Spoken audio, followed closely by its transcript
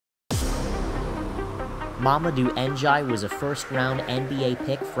Mamadou N'Diaye was a first-round NBA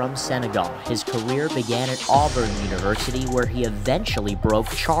pick from Senegal. His career began at Auburn University, where he eventually broke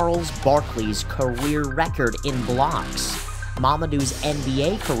Charles Barkley's career record in blocks. Mamadou's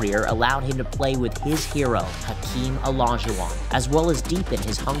NBA career allowed him to play with his hero, Hakeem Olajuwon, as well as deepen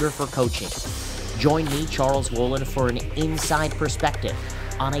his hunger for coaching. Join me, Charles Wollin, for an inside perspective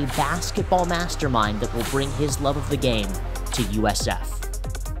on a basketball mastermind that will bring his love of the game to USF.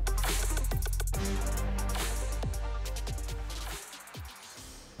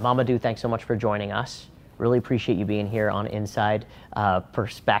 Mamadou, thanks so much for joining us. Really appreciate you being here on Inside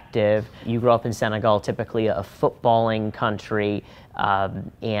Perspective. You grew up in Senegal, typically a footballing country,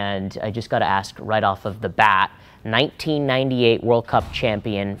 and I just got to ask right off of the bat, 1998 World Cup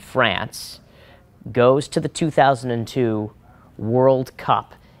champion France goes to the 2002 World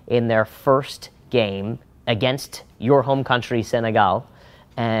Cup in their first game against your home country, Senegal,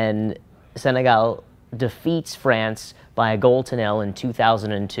 and Senegal defeats France by 1-0 in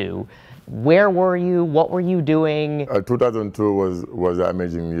 2002. Where were you? What were you doing? 2002 was an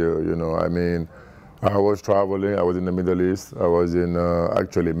amazing year, you know. I mean, I was traveling. I was in the Middle East. I was in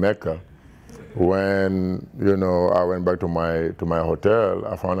actually Mecca. When, you know, I went back to my hotel,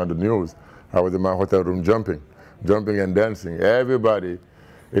 I found out the news. I was in my hotel room jumping and dancing. Everybody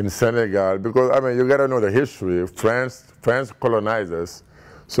in Senegal, because I mean, you gotta know the history. France colonized us.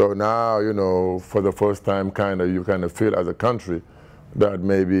 So now, you know, for the first time, you kind of feel as a country that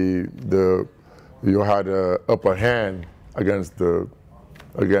maybe you had an upper hand against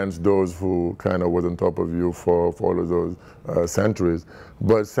those who kind of was on top of you for all of those centuries.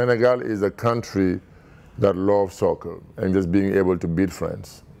 But Senegal is a country that loves soccer, and just being able to beat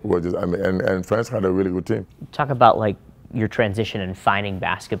France was just, I mean, and France had a really good team. Talk about like your transition and finding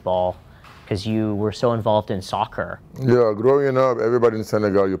basketball, because you were so involved in soccer. Yeah, growing up, everybody in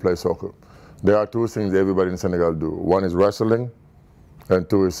Senegal, you play soccer. There are two things everybody in Senegal do. One is wrestling, and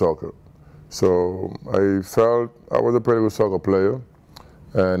two is soccer. So I felt I was a pretty good soccer player,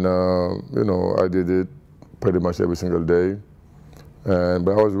 and you know, I did it pretty much every single day. But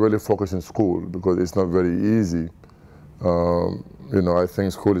I was really focused in school because it's not very easy. You know, I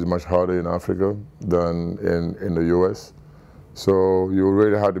think school is much harder in Africa than in the US. So you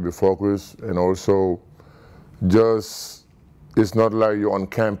really had to be focused, and also it's not like you're on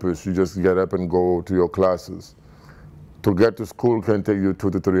campus, you just get up and go to your classes. To get to school can take you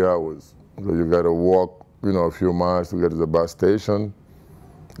 2 to 3 hours. So you gotta walk, you know, a few miles to get to the bus station,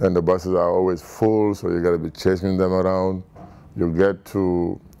 and the buses are always full, so you gotta be chasing them around. You get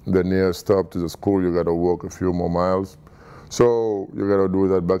to the nearest stop to the school, you gotta walk a few more miles. So you gotta do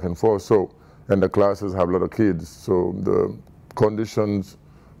that back and forth. So, and the classes have a lot of kids, so the conditions,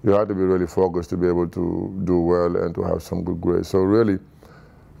 you have to be really focused to be able to do well and to have some good grades. So really,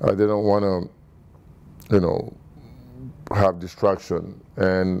 I didn't want to, you know, have distraction.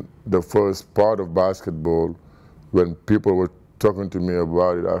 And the first part of basketball, when people were talking to me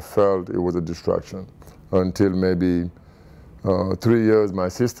about it, I felt it was a distraction. Until maybe 3 years, my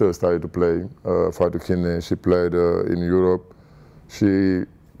sister started to play, Fatou Kiné. She played in Europe. She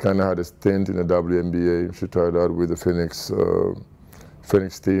kind of had a stint in the WNBA. She tried out with the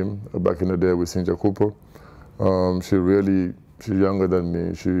Phoenix team back in the day with Cynthia Cooper. She's younger than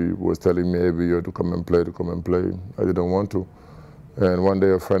me. She was telling me every year to come and play. I didn't want to. And one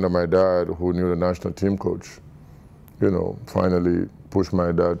day a friend of my dad who knew the national team coach, you know, finally pushed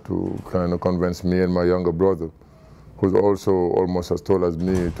my dad to kind of convince me and my younger brother, who's also almost as tall as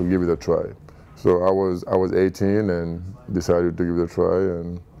me, to give it a try. So I was 18 and decided to give it a try,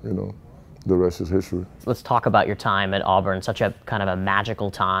 and you know, the rest is history. Let's talk about your time at Auburn, such a kind of a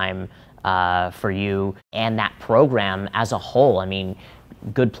magical time for you and that program as a whole. I mean,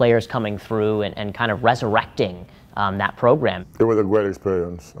 good players coming through and kind of resurrecting that program. It was a great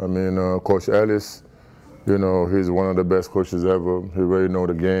experience. I mean, Coach Ellis, you know, he's one of the best coaches ever. He really knows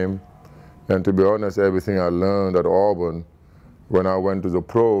the game. And to be honest, everything I learned at Auburn, when I went to the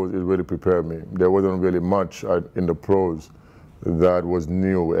pros, it really prepared me. There wasn't really much in the pros that was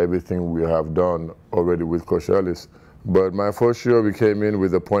new, everything we have done already with Coach Ellis. But my first year, we came in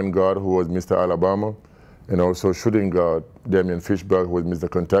with a point guard who was Mr. Alabama, and also shooting guard, Damian Fishback, who was Mr.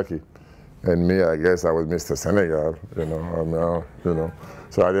 Kentucky. And me, I guess I was Mr. Senegal, you know, you know.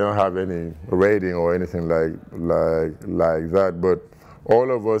 So I didn't have any rating or anything like that. But all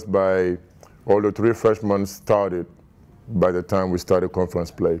of us, all the 3 freshmen started by the time we started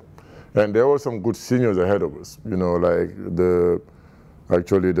conference play. And there were some good seniors ahead of us. You know, like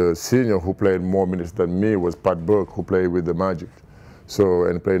actually the senior who played more minutes than me was Pat Burke, who played with the Magic. So,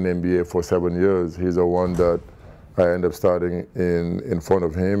 and played in the NBA for 7 years. He's the one that I ended up starting in front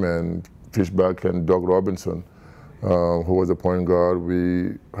of him and Fishback and Doug Robinson, who was a point guard.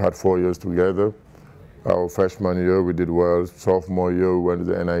 We had 4 years together. Our freshman year, we did well. Sophomore year, we went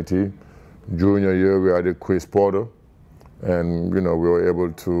to the NIT. Junior year, we added Chris Porter, and we were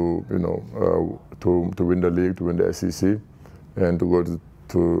able to, to win the league, to win the SEC, and to go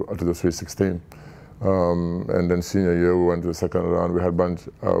to the Sweet 16. And then senior year, we went to the second round. We had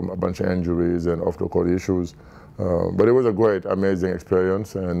a bunch of injuries and off-the-court issues, but it was a great, amazing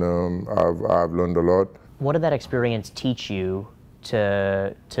experience, and I've learned a lot. What did that experience teach you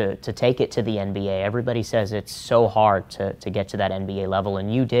to take it to the NBA? Everybody says it's so hard to get to that NBA level,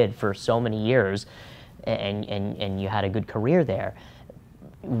 and you did for so many years, and you had a good career there.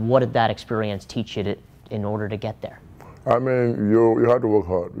 What did that experience teach you in order to get there? I mean, you had to work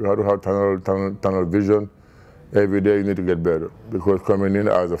hard. You had to have tunnel vision. Every day you need to get better, because coming in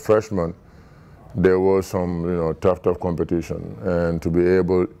as a freshman, there was some tough competition, and to be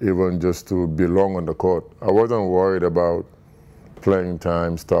able even just to belong on the court. I wasn't worried about playing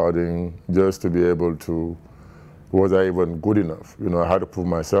time, starting, just to be able to, was I even good enough? I had to prove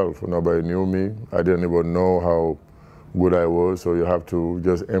myself. Nobody knew me. I didn't even know how good I was, so you have to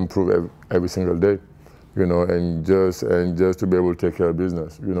just improve every single day, and just to be able to take care of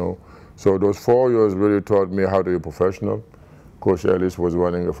business, So those 4 years really taught me how to be a professional. Coach Ellis was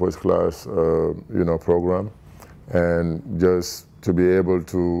running a first-class, program, and just to be able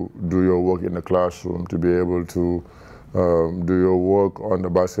to do your work in the classroom, to be able to do your work on the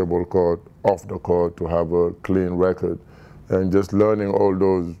basketball court, off the court, to have a clean record, and just learning all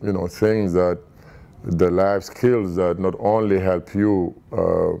those, things that the life skills that not only help you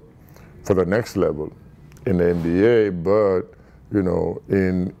for the next level in the NBA, but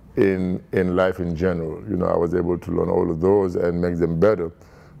in life in general. I was able to learn all of those and make them better.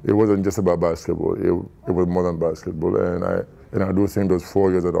 It wasn't just about basketball. It was more than basketball, and I do think those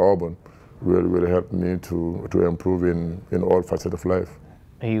 4 years at Auburn really helped me to improve in all facets of life.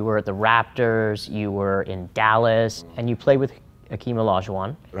 You were at the Raptors, you were in Dallas, and you played with Hakeem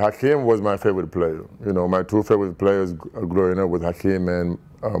Olajuwon. Hakeem was my favorite player. My two favorite players growing up was Hakeem and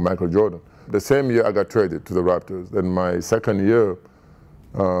Michael Jordan. The same year I got traded to the Raptors. Then my second year,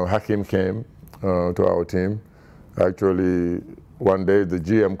 Hakeem came to our team. Actually, one day the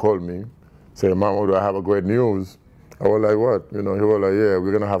GM called me, said, "Mamadou, I have a great news." I was like, "What?" He was like, "Yeah,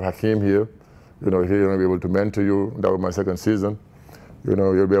 we're gonna have Hakeem here. He's gonna be able to mentor you." That was my second season.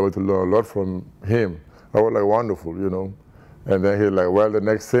 You'll be able to learn a lot from him. I was like, "Wonderful," And then he's like, "Well, the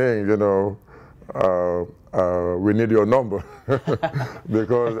next thing, we need your number,"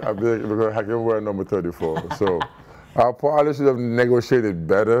 because Hakeem was number 34. So I probably should have negotiated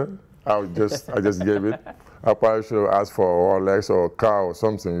better. I just gave it. I probably should have asked for a Rolex or a car or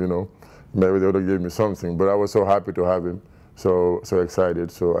something, Maybe they would have given me something. But I was so happy to have him, so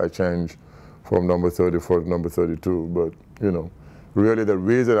excited. So I changed from number 34 to number 32. But, really the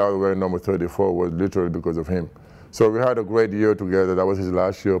reason I was wearing number 34 was literally because of him. So we had a great year together. That was his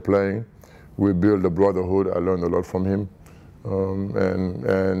last year playing. We built a brotherhood. I learned a lot from him.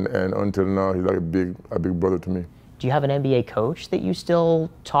 And until now, he's like a big brother to me. Do you have an NBA coach that you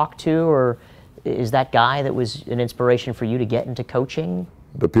still talk to, or is that guy that was an inspiration for you to get into coaching?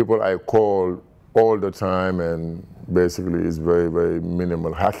 The people I call all the time, and basically is very, very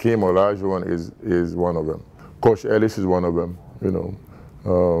minimal. Hakeem Olajuwon is one of them. Coach Ellis is one of them,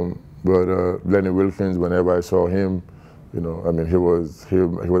 But Lenny Wilkins, whenever I saw him, he was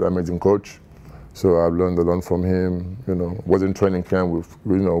an amazing coach. So I've learned a lot from him. Was in training camp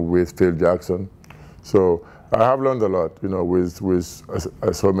with Phil Jackson. So I have learned a lot, with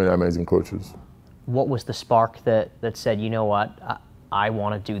so many amazing coaches. What was the spark that said, you know what, I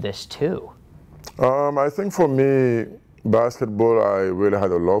want to do this too? I think for me, basketball, I really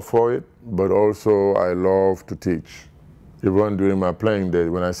had a love for it, but also I love to teach. Even during my playing days,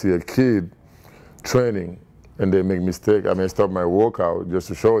 when I see a kid training and they make mistakes, I may stop my workout just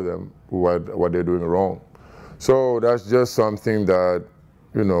to show them what they're doing wrong. So that's just something that,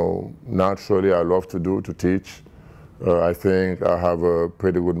 naturally I love to do, to teach. I think I have a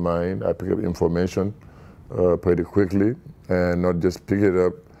pretty good mind. I pick up information pretty quickly and not just pick it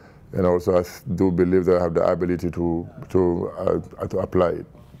up. And also I do believe that I have the ability to apply it.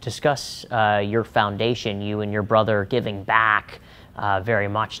 Discuss your foundation, you and your brother giving back very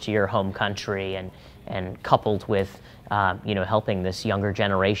much to your home country, and coupled with helping this younger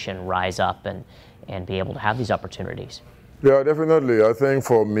generation rise up and be able to have these opportunities. Yeah, definitely. I think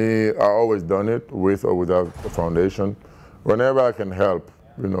for me, I always done it with or without a foundation. Whenever I can help,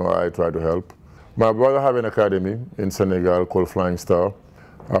 I try to help. My brother have an academy in Senegal called Flying Star.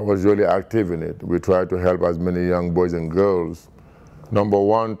 I was really active in it. We tried to help as many young boys and girls Number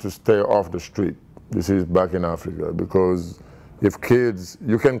one, to stay off the street. This is back in Africa, because if kids,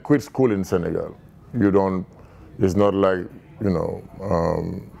 you can quit school in Senegal. You don't, it's not like, you know,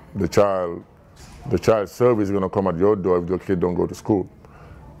 the child service is going to come at your door if your kid don't go to school.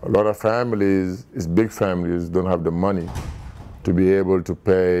 A lot of families, it's big families, don't have the money to be able to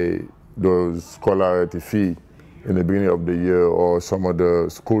pay those scholarity fee in the beginning of the year or some of the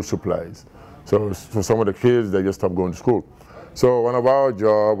school supplies. So for some of the kids, they just stop going to school. So one of our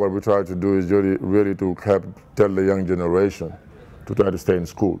jobs, what we try to do is really to help tell the young generation to try to stay in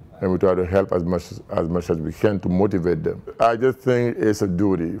school, and we try to help as much as we can to motivate them. I just think it's a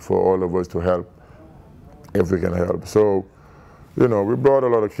duty for all of us to help if we can help. So, you know, we brought a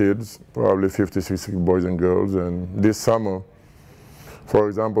lot of kids, probably 50, 60 boys and girls, and this summer, for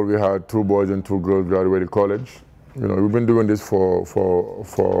example, we had 2 boys and 2 girls graduated college. You know, we've been doing this for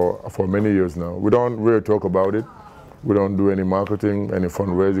many years now. We don't really talk about it. We don't do any marketing, any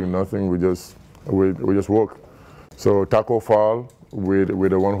fundraising, nothing. We just work. So Taco Fall, we're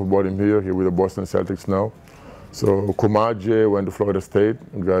the one who brought him here. He's with the Boston Celtics now. So Kumaje went to Florida State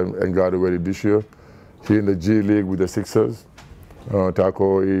and graduated this year. He in the G League with the Sixers.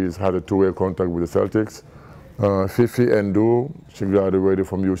 Taco had a 2-way contract with the Celtics. Fifi Ndu, she graduated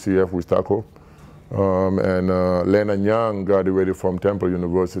from UCF with Taco. And Lena Nyang graduated from Temple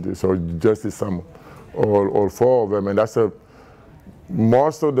University. So just this summer, all 4 of them. And that's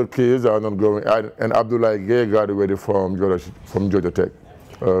most of the kids are not going. And Abdullah Gay graduated from Georgia Tech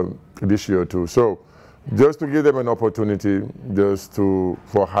this year too. So just to give them an opportunity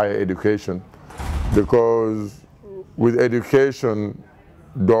for higher education, because with education,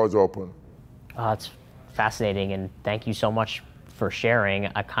 doors open. It's fascinating, and thank you so much for sharing.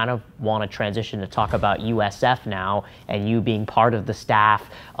 I kind of want to transition to talk about USF now, and you being part of the staff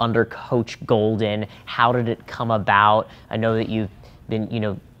under Coach Golden. How did it come about? I know that you've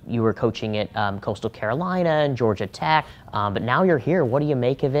been, you were coaching at Coastal Carolina and Georgia Tech, but now you're here. What do you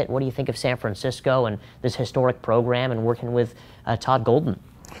make of it? What do you think of San Francisco and this historic program and working with Todd Golden?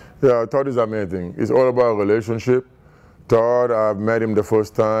 Yeah, Todd is amazing. It's all about relationship. Todd, I've met him the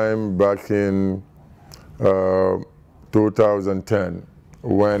first time back in 2010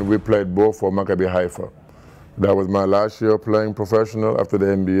 when we played both for Maccabi Haifa. That was my last year playing professional. After the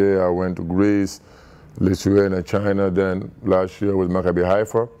NBA, I went to Greece, Lithuania, China. Then last year was Maccabi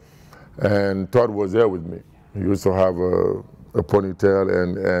Haifa, and Todd was there with me. He used to have a ponytail,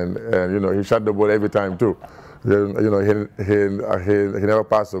 and he shot the ball every time too. Then, he never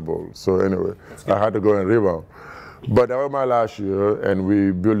passed the ball. So anyway, I had to go and rebound. But that was my last year, and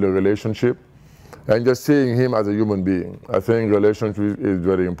we built a relationship. And just seeing him as a human being, I think relationship is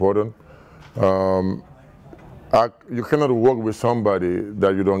very important. You cannot work with somebody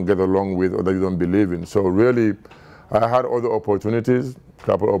that you don't get along with or that you don't believe in. So really, I had other opportunities,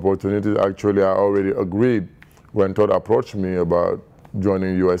 couple opportunities. Actually, I already agreed when Todd approached me about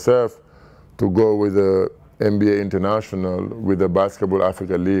joining USF to go with the NBA International with the Basketball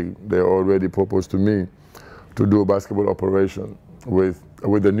Africa League. They already proposed to me to do a basketball operation with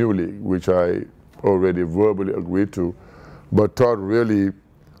the new league, which I already verbally agreed to. But Todd really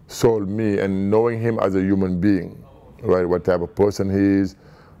sold me, and knowing him as a human being, right? What type of person he is,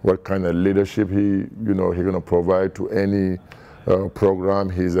 what kind of leadership he's gonna provide to any program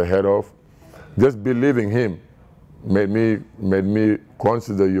he's ahead of. Just believing him made me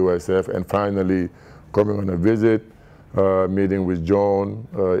consider USF, and finally coming on a visit, meeting with Joan,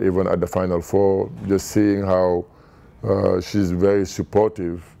 even at the Final Four, just seeing how she's very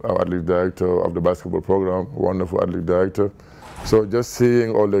supportive, our athletic director of the basketball program, wonderful athletic director. So just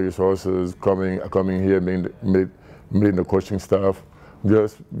seeing all the resources coming here, meeting the coaching staff,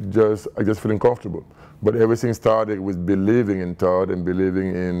 just feeling comfortable. But everything started with believing in Todd and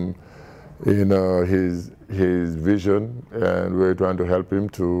believing in his vision, and we're trying to help him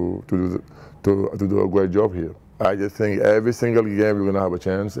to do a great job here. I just think every single game we're going to have a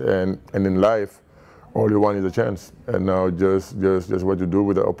chance, and in life, all you want is a chance. And now just what you do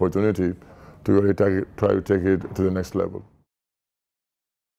with the opportunity to really try to take it to the next level.